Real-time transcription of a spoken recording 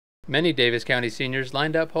Many Davis County seniors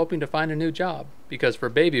lined up hoping to find a new job because for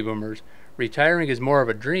baby boomers, retiring is more of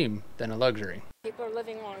a dream than a luxury. People are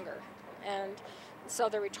living longer, and so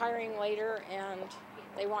they're retiring later and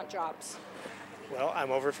they want jobs. Well,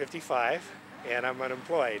 I'm over 55 and I'm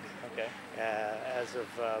unemployed. Okay. As of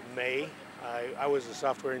May, I was a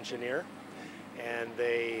software engineer, and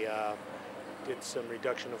they did some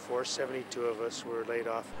reduction of force. 72 of us were laid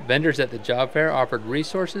off. Vendors at the job fair offered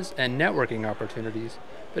resources and networking opportunities,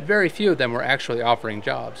 but very few of them were actually offering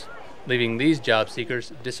jobs, leaving these job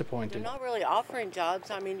seekers disappointed. You're not really offering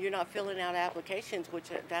jobs. I mean, you're not filling out applications, which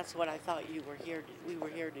that's what I thought we were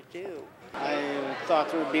here to do. I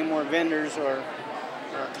thought there would be more vendors or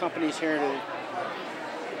companies here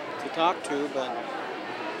to talk to, but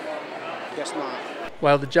guess not.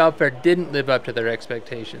 While the job fair didn't live up to their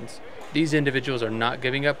expectations, these individuals are not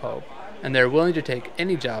giving up hope, and they're willing to take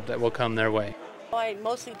any job that will come their way. I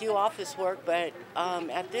mostly do office work, but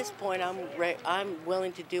at this point I'm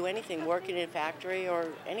willing to do anything, work in a factory or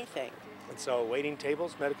anything. And so waiting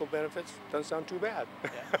tables, medical benefits, doesn't sound too bad.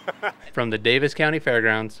 From the Davis County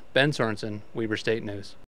Fairgrounds, Ben Sorensen, Weber State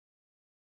News.